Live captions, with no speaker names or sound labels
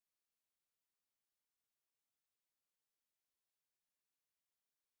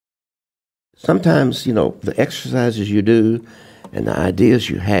Sometimes, the exercises you do and the ideas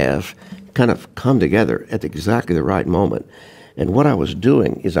you have kind of come together at exactly the right moment. And what I was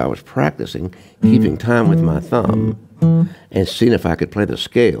doing is I was practicing keeping time with my thumb and seeing if I could play the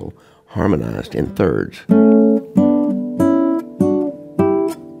scale harmonized in thirds.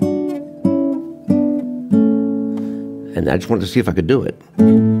 And I just wanted to see if I could do it.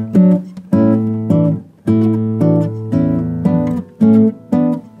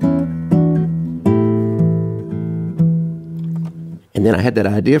 And then I had that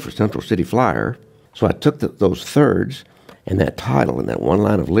idea for Central City Flyer, so I took those thirds and that title and that one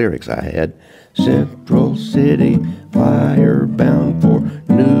line of lyrics I had, Central City Flyer bound for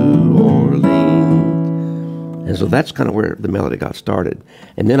New Orleans. And so that's kind of where the melody got started.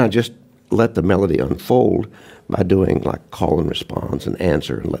 And then I just let the melody unfold by doing like call and response and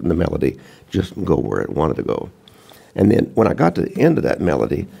answer and letting the melody just go where it wanted to go. And then when I got to the end of that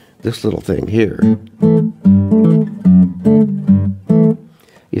melody, this little thing here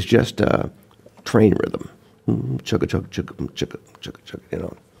is just a train rhythm. Chugga, chugga, chugga, chugga, chugga,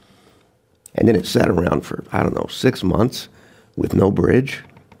 chugga, And then it sat around for, 6 months with no bridge.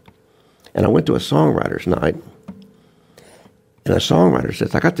 And I went to a songwriter's night, and a songwriter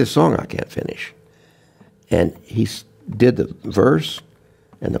says, I got this song I can't finish. And he did the verse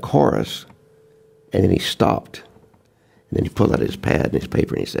and the chorus, and then he stopped. And then he pulled out his pad and his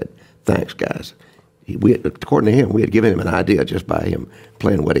paper, and he said, thanks, guys. According to him, we had given him an idea just by him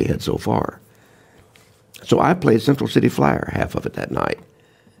playing what he had so far. So I played Central City Flyer, half of it that night.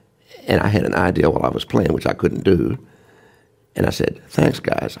 And I had an idea while I was playing, which I couldn't do. And I said, thanks,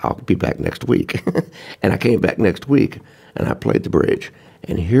 guys. I'll be back next week. And I came back next week, and I played the bridge.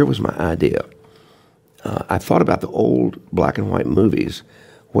 And here was my idea. I thought about the old black and white movies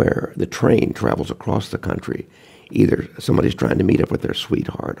where the train travels across the country. Either somebody's trying to meet up with their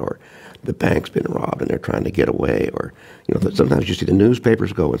sweetheart, or the bank's been robbed and they're trying to get away, or sometimes you see the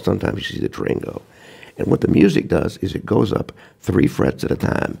newspapers go and sometimes you see the train go. And what the music does is it goes up 3 frets at a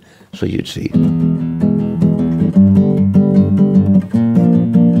time. So you'd see.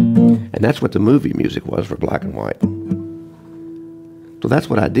 And that's what the movie music was for black and white. So that's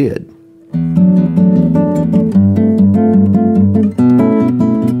what I did.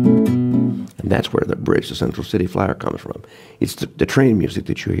 And that's where the bridge to Central City Flyer comes from. It's the train music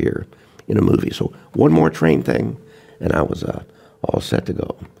that you hear in a movie. So one more train thing, and I was all set to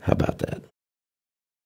go. How about that?